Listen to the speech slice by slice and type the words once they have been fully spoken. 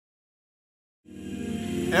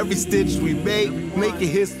Every stitch we make, making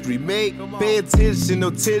history, make. Pay attention,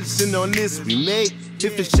 no tension on this we make.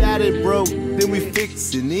 If it's shattered, broke, then we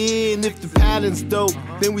fixin' in. If the pattern's dope,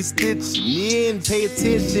 then we stitchin' in. Pay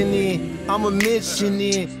attention in, I'ma mention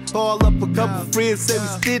in. Call up a couple friends, say we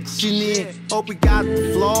stitchin' in. Hope we got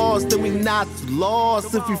the flaws, then we not too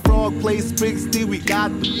lost. If we frog play spricks, then we got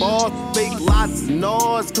the balls. Make lots of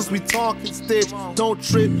noise, cause we talkin' stitch. Don't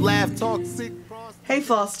trip, laugh, talk sick. Hey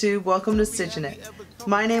Flosstube, welcome to Stitchin' It.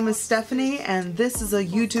 My name is Stephanie and this is a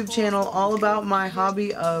YouTube channel all about my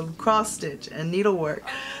hobby of cross stitch and needlework.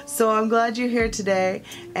 So I'm glad you're here today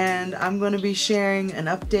and I'm going to be sharing an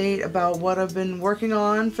update about what I've been working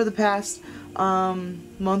on for the past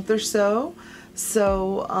month or so.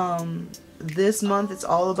 This month it's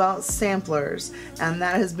all about samplers, and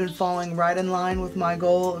that has been falling right in line with my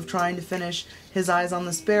goal of trying to finish His Eyes on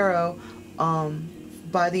the Sparrow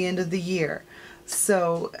by the end of the year.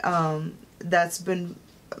 So that's been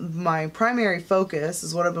my primary focus,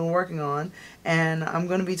 is what I've been working on, and I'm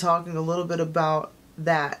going to be talking a little bit about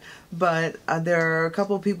that. But there are a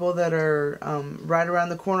couple of people that are right around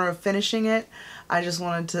the corner of finishing it. I just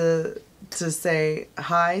wanted to say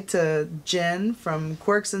hi to Jen from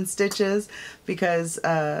Quirks and Stitches, because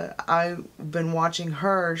I've been watching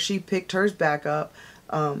her. She picked hers back up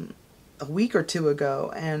a week or two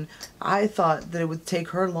ago, and I thought that it would take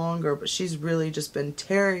her longer, but she's really just been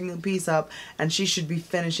tearing the piece up, and she should be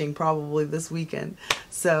finishing probably this weekend.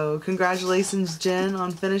 So congratulations, Jen,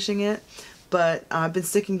 on finishing it. But I've been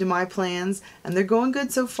sticking to my plans and they're going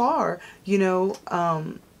good so far. You know,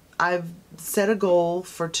 I've set a goal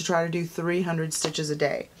to try to do 300 stitches a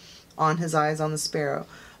day on His Eyes on the Sparrow,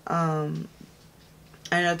 and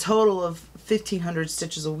a total of 1,500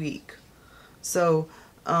 stitches a week. So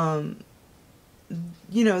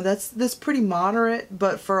you know, that's pretty moderate,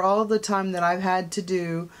 but for all the time that I've had to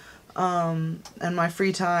do and my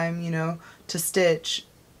free time, you know, to stitch,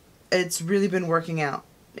 it's really been working out.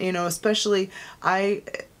 You know, especially I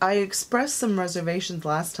expressed some reservations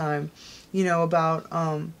last time, you know, about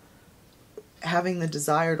having the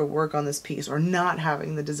desire to work on this piece or not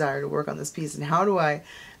having the desire to work on this piece, and how do I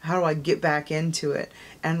get back into it.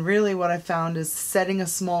 And really what I found is setting a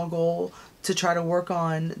small goal to try to work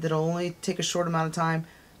on that'll only take a short amount of time,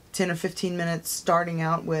 10 or 15 minutes starting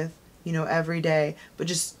out with, you know, every day, but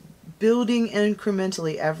just building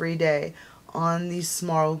incrementally every day on these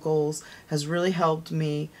small goals has really helped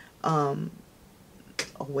me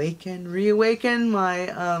reawaken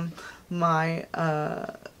my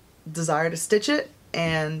desire to stitch it,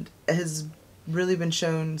 and has really been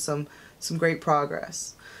shown some great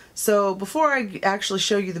progress. So before I actually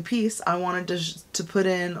show you the piece, I wanted to put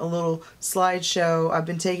in a little slideshow. I've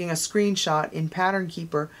been taking a screenshot in Pattern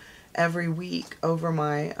Keeper every week over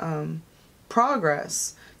my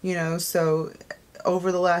progress, you know. So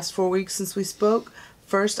over the last 4 weeks since we spoke,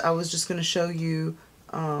 first I was just going to show you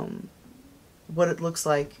what it looks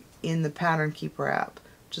like in the Pattern Keeper app,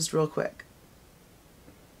 just real quick.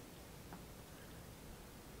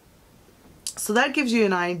 So that gives you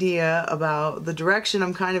an idea about the direction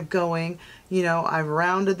I'm kind of going. You know, I've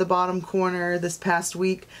rounded the bottom corner this past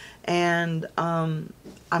week, and I'm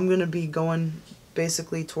going to be going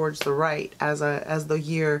basically towards the right as the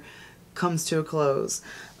year comes to a close.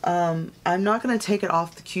 I'm not going to take it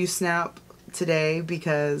off the Q-snap today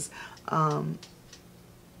because you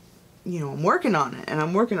know, I'm working on it, and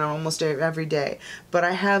I'm working on it almost every day. But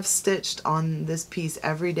I have stitched on this piece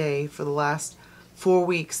every day for the last 4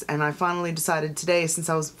 weeks, and I finally decided today, since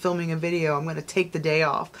I was filming a video, I'm going to take the day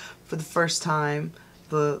off for the first time,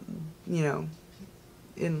 you know,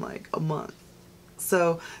 in like a month.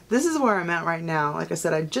 So this is where I'm at right now. Like I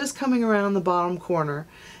said, I'm just coming around the bottom corner,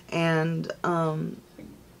 and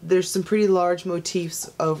there's some pretty large motifs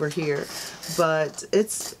over here, but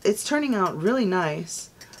it's turning out really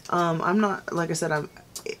nice. I'm not, like I said,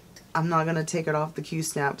 I'm not going to take it off the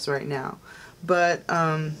Q-snaps right now, but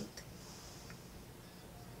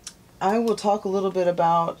I will talk a little bit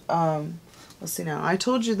about, let's see now, I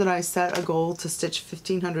told you that I set a goal to stitch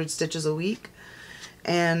 1,500 stitches a week,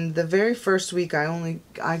 and the very first week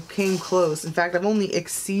I came close. In fact, I've only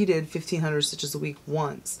exceeded 1,500 stitches a week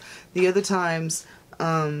once. The other times,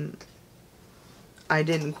 I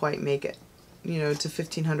didn't quite make it, you know, to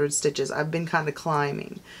 1,500 stitches. I've been kind of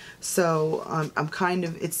climbing. So I'm kind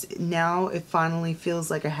of, it finally feels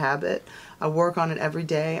like a habit. I work on it every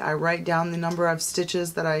day. I write down the number of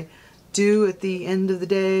stitches that I do at the end of the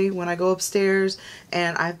day when I go upstairs,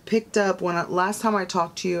 and I've picked up, last time I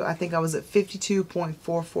talked to you, I think I was at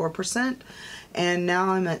 52.44%, and now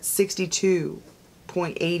I'm at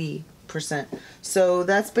 62.80%. So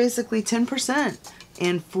that's basically 10%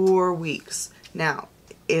 in 4 weeks. Now,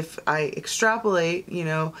 if I extrapolate, you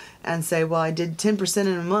know, and say, well, I did 10%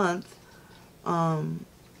 in a month,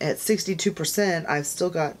 at 62%, I've still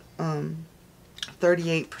got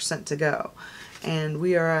 38% to go. And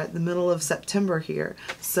we are at the middle of September here.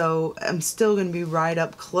 So I'm still going to be right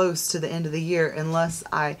up close to the end of the year unless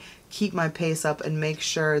I keep my pace up and make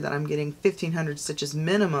sure that I'm getting 1,500 stitches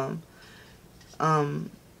minimum. And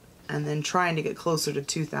then trying to get closer to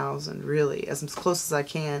 2,000, really, as close as I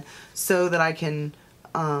can, so that I can,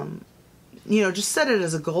 you know, just set it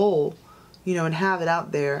as a goal, you know, and have it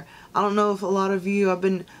out there. I don't know if a lot of you, I've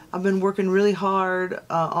been working really hard,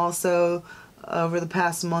 also over the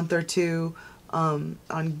past month or two, on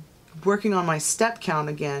working on my step count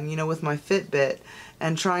again, you know, with my Fitbit,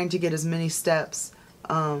 and trying to get as many steps,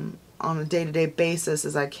 on a day-to-day basis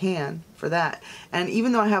as I can for that. And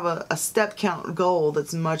even though I have a step count goal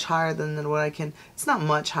that's much higher than what I can, it's not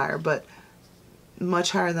much higher, but much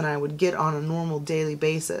higher than I would get on a normal daily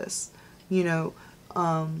basis, you know,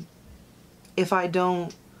 if I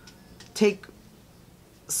don't take,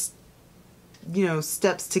 you know,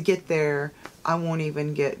 steps to get there, I won't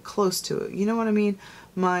even get close to it. You know what I mean?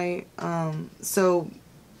 My, so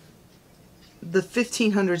the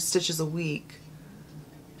 1,500 stitches a week,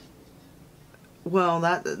 well,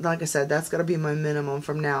 that, like I said, that's got to be my minimum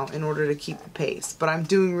from now in order to keep the pace. But I'm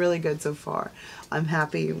doing really good so far. I'm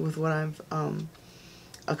happy with what I've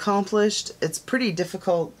accomplished. It's pretty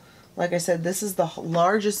difficult. Like I said, this is the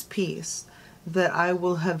largest piece that I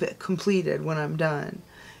will have completed when I'm done.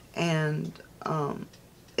 And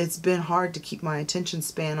it's been hard to keep my attention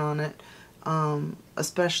span on it.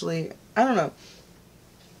 Especially, I don't know.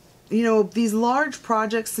 You know, these large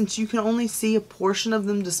projects, since you can only see a portion of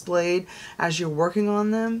them displayed as you're working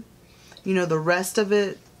on them, you know, the rest of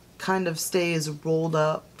it kind of stays rolled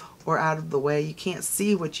up or out of the way. You can't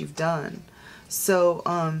see what you've done.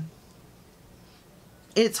 So,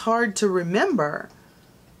 it's hard to remember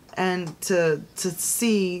and to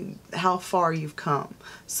see how far you've come.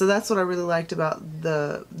 So that's what I really liked about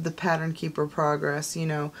the Pattern Keeper progress, you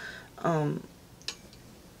know.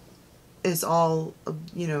 It's all,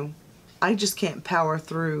 you know, I just can't power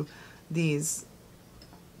through these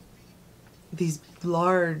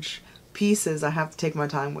large pieces. I have to take my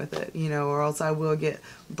time with it, you know, or else I will get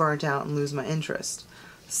burnt out and lose my interest.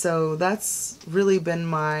 So that's really been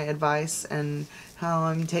my advice, and how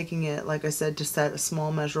I'm taking it, like I said, to set a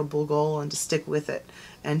small measurable goal and to stick with it,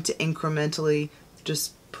 and to incrementally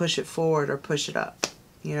just push it forward or push it up,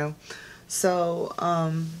 you know. So,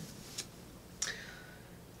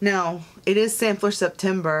 now, it is Sampler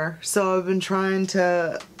September, so I've been trying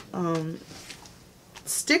to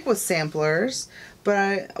stick with samplers, but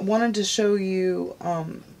I wanted to show you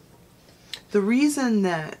the reason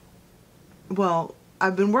that, well,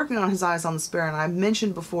 I've been working on his eyes on the Sparrow, and I've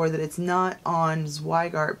mentioned before that it's not on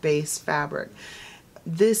Zweigart base fabric.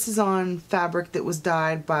 This is on fabric that was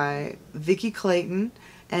dyed by Vikki Clayton,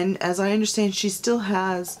 and as I understand, she still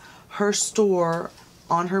has her store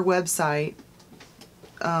on her website,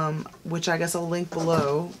 which I guess I'll link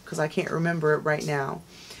below because I can't remember it right now.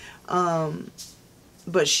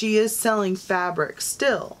 But she is selling fabric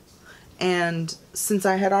still. And since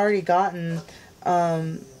I had already gotten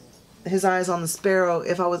his eyes on the Sparrow,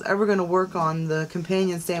 if I was ever going to work on the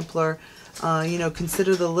companion sampler, you know,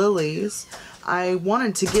 Consider the Lilies, I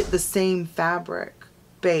wanted to get the same fabric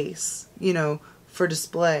base, you know, for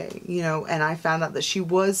display, you know, and I found out that she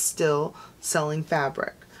was still selling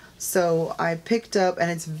fabric. So I picked up,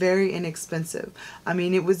 and it's very inexpensive. I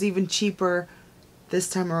mean, it was even cheaper this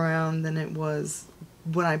time around than it was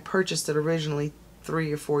when I purchased it originally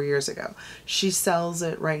 3 or 4 years ago. She sells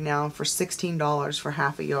it right now for $16 for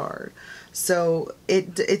half a yard. So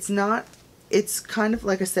it's not, it's kind of,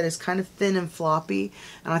 like I said, it's kind of thin and floppy,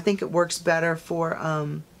 and I think it works better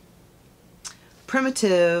for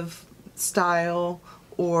primitive style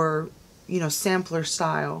or, you know, sampler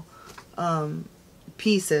style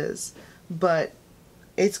pieces, but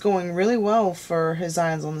it's going really well for his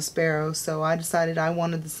eyes on the Sparrow, so I decided I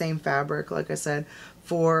wanted the same fabric, like I said,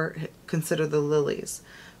 for Consider the Lilies.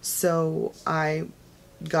 So I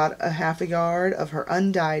got a half a yard of her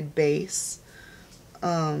undyed base,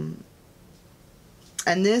 and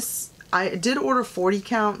this, I did order 40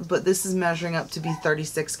 count, but this is measuring up to be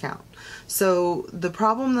 36 count. So the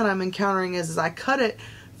problem that I'm encountering is I cut it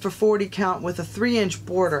for 40 count with a 3-inch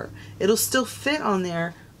border. It'll still fit on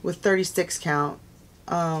there with 36 count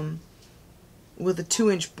with a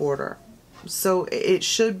 2-inch border. So it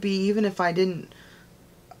should be, even if I didn't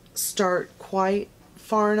start quite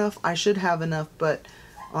far enough, I should have enough, but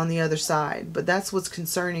on the other side. But that's what's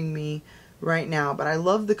concerning me right now. But I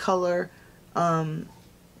love the color.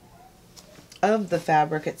 of the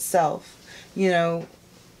fabric itself. You know,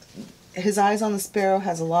 his Eyes on the Sparrow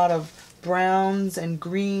has a lot of browns and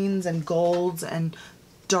greens and golds and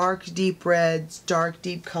dark deep reds, dark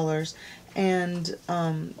deep colors. And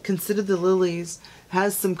Consider the Lilies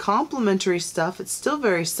has some complementary stuff. It's still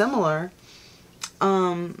very similar,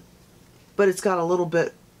 but it's got a little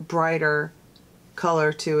bit brighter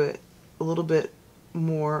color to it, a little bit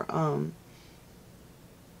more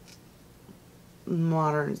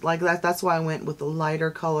modern. Like that's why I went with the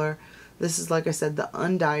lighter color. This is, like I said, the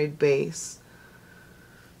undyed base.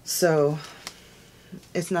 So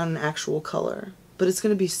it's not an actual color, but it's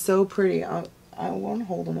going to be so pretty. I want to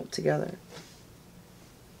hold them up together.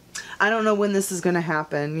 I don't know when this is going to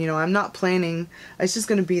happen. You know, I'm not planning. It's just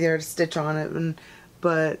going to be there to stitch on it.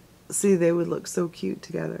 But see, they would look so cute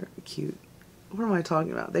together. Cute. What am I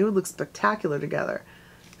talking about? They would look spectacular together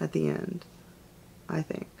at the end, I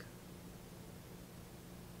think.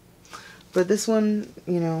 But this one,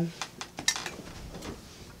 you know,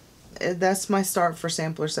 that's my start for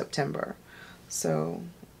Sampler September. So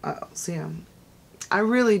yeah, I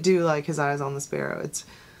really do like his Eyes on the Sparrow.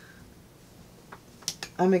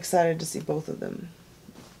 I'm excited to see both of them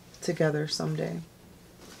together someday.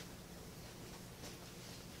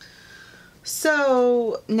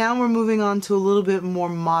 So now we're moving on to a little bit more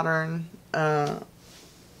modern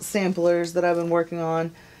samplers that I've been working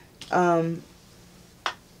on.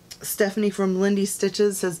 Stephanie from Lindy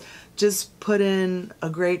Stitches has just put in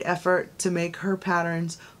a great effort to make her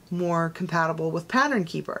patterns more compatible with Pattern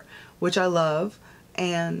Keeper, which I love.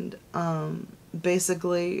 And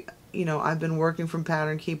basically, you know, I've been working from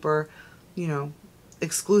Pattern Keeper, you know,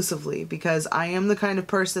 exclusively, because I am the kind of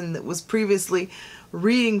person that was previously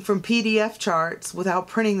reading from PDF charts without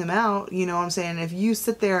printing them out. You know what I'm saying? If you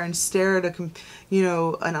sit there and stare at an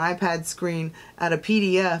iPad screen at a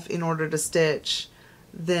PDF in order to stitch,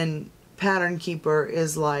 then Pattern Keeper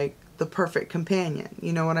is like the perfect companion.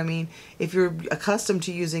 You know what I mean? If you're accustomed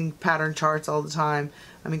to using pattern charts all the time,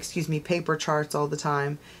 paper charts all the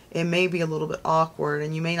time, it may be a little bit awkward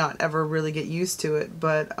and you may not ever really get used to it,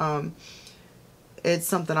 but it's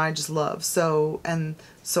something I just love. So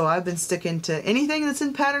I've been sticking to anything that's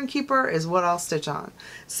in Pattern Keeper is what I'll stitch on.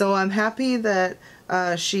 So I'm happy that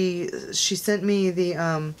she sent me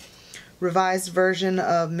the revised version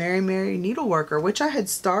of Mary Mary Needleworker, which I had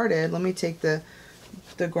started. Let me take the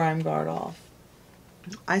grime guard off.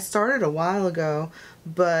 I started a while ago,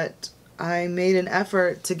 but I made an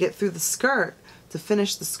effort to get through the skirt, to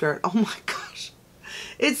finish the skirt. Oh my gosh.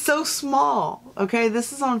 It's so small. Okay,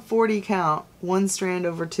 this is on 40 count, 1 strand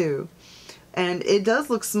over 2. And it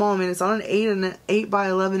does look small. I mean, it's on an 8 by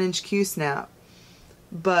 11 inch Q-snap.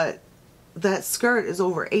 But that skirt is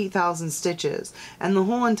over 8,000 stitches. And the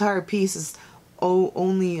whole entire piece is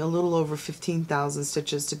only a little over 15,000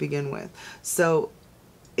 stitches to begin with. So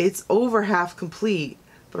it's over half complete.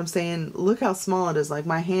 But I'm saying, look how small it is. Like,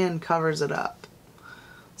 my hand covers it up.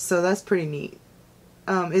 So that's pretty neat.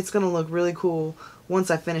 It's going to look really cool once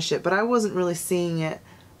I finish it. But I wasn't really seeing it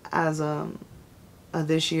as a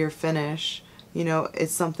this year finish. You know,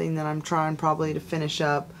 it's something that I'm trying probably to finish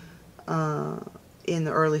up in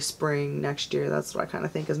the early spring next year. That's what I kind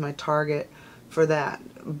of think is my target for that.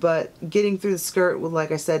 But getting through the skirt, with,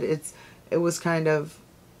 like I said, it was kind of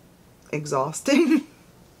exhausting.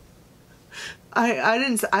 I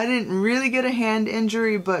didn't really get a hand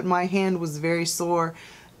injury, but my hand was very sore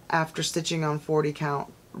after stitching on 40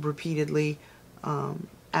 count repeatedly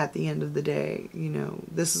at the end of the day. You know,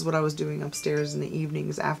 this is what I was doing upstairs in the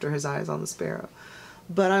evenings after his Eyes on the Sparrow.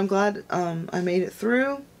 But I'm glad I made it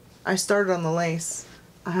through. I started on the lace.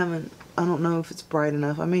 I don't know if it's bright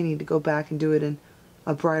enough. I may need to go back and do it in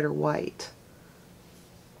a brighter white.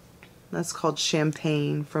 That's called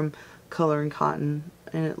Champagne from Color and Cotton,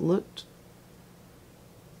 and it looked,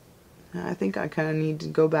 I think I kind of need to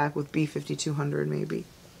go back with B5200 maybe.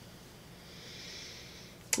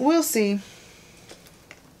 We'll see.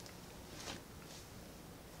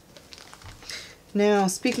 Now,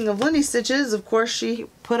 speaking of Lindy Stitches, of course she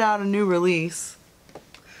put out a new release,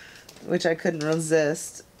 which I couldn't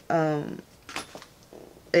resist. It's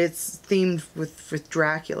themed with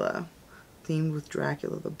Dracula. Themed with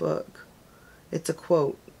Dracula, the book. It's a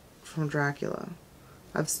quote from Dracula.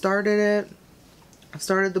 I've started it. I've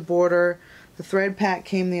started the border. The thread pack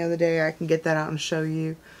came the other day. I can get that out and show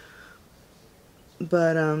you.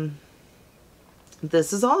 But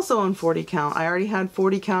this is also on 40 count. I already had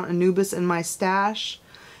 40 count Anubis in my stash,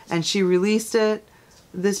 and she released it,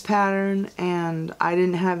 this pattern, and I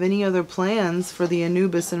didn't have any other plans for the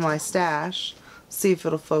Anubis in my stash. See if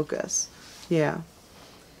it'll focus. Yeah.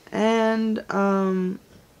 And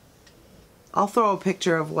I'll throw a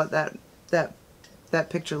picture of what that that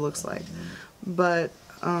picture looks like. But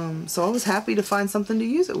so I was happy to find something to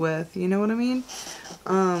use it with, you know what I mean?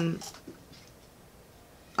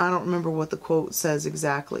 I don't remember what the quote says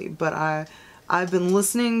exactly, but I've been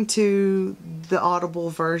listening to the Audible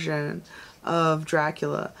version of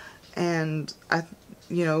Dracula, and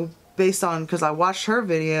you know, based on, because I watched her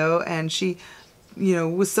video and she, you know,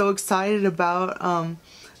 was so excited about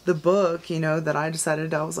the book, you know, that I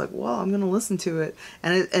decided, I was like, well, I'm gonna listen to it,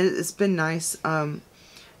 and it's been nice, because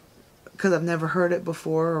I've never heard it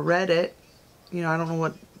before or read it. You know, I don't know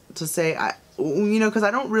what to say. You know, because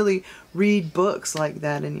I don't really read books like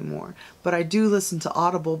that anymore, but I do listen to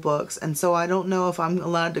Audible books, and so I don't know if I'm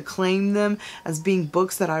allowed to claim them as being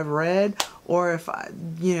books that I've read, or if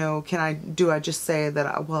you know, do I just say that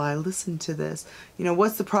I listened to this? You know,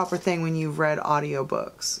 what's the proper thing when you've read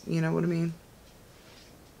audiobooks? You know what I mean?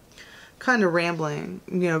 Kind of rambling,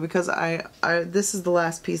 you know, because this is the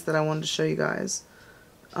last piece that I wanted to show you guys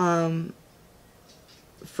for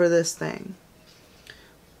this thing.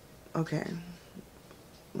 Okay,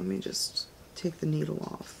 let me just take the needle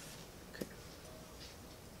off. Okay.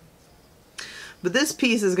 But this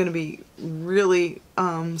piece is going to be really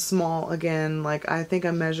small again. Like, I think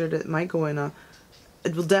I measured it, might go in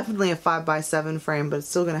it will definitely a 5x7 frame, but it's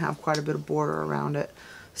still going to have quite a bit of border around it.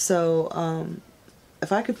 So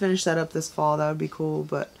if I could finish that up this fall, that would be cool,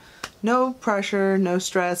 but no pressure, no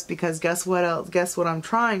stress, because guess what else? Guess what I'm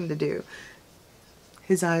trying to do?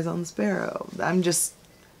 His eyes on the Sparrow.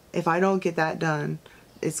 If I don't get that done,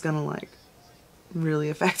 it's gonna like really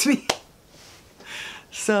affect me.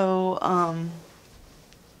 So,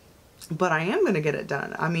 but I am gonna get it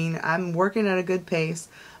done. I mean, I'm working at a good pace.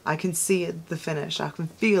 I can see it, the finish. I can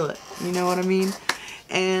feel it. You know what I mean?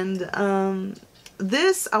 And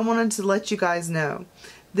this, I wanted to let you guys know.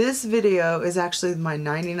 This video is actually my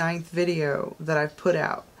 99th video that I've put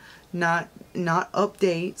out. Not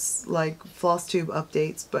updates, like Flosstube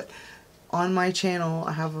updates, but on my channel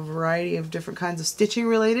I have a variety of different kinds of stitching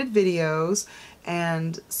related videos,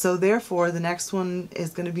 and so therefore the next one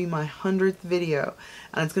is going to be my 100th video,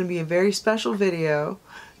 and it's going to be a very special video.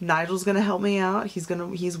 Nigel's going to help me out.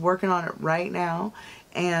 He's working on it right now,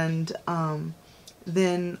 and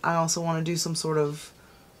then I also want to do some sort of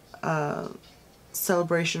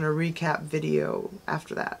celebration or recap video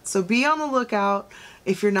after that. So be on the lookout.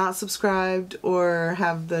 If you're not subscribed or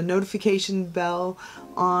have the notification bell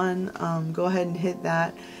on, go ahead and hit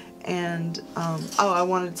that. And oh, I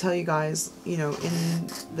wanted to tell you guys, you know, in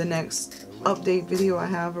the next update video I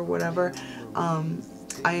have or whatever,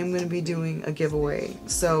 I am going to be doing a giveaway.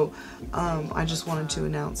 So I just wanted to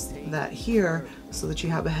announce that here so that you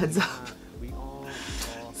have a heads up.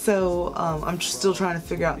 So I'm still trying to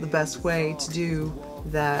figure out the best way to do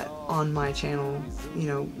that on my channel, you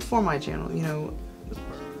know, for my channel, you know,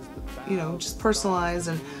 just personalized,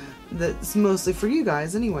 and that's mostly for you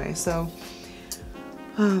guys anyway. So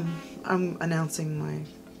I'm announcing my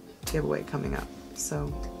giveaway coming up. So,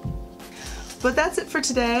 but that's it for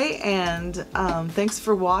today, and thanks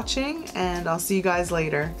for watching, and I'll see you guys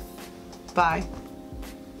later. Bye.